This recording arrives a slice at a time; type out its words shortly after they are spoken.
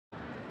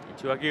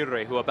to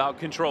Aguirre, who about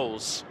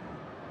controls.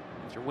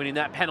 After winning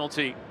that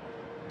penalty,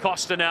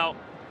 Costa now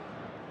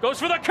goes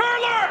for the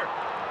curler!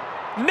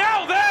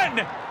 Now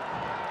then,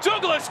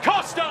 Douglas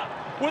Costa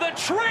with a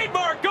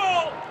trademark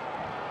goal!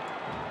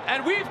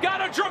 And we've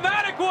got a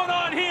dramatic one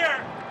on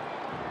here.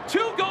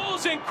 2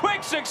 goals in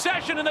quick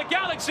succession, and the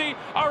Galaxy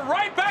are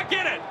right back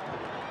in it.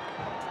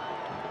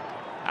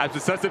 As a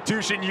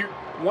substitution, you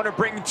want to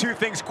bring 2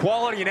 things,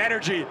 quality and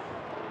energy.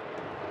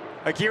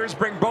 Aguirre's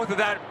bring both of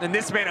that, and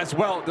this man as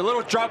well. The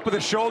little drop with the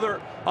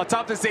shoulder on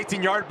top of this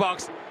 18-yard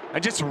box,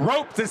 and just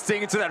ropes this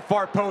thing into that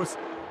far post.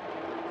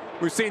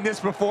 We've seen this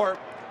before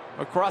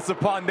across the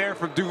pond there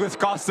from Douglas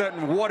Costa,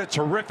 and what a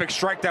terrific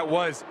strike that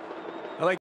was.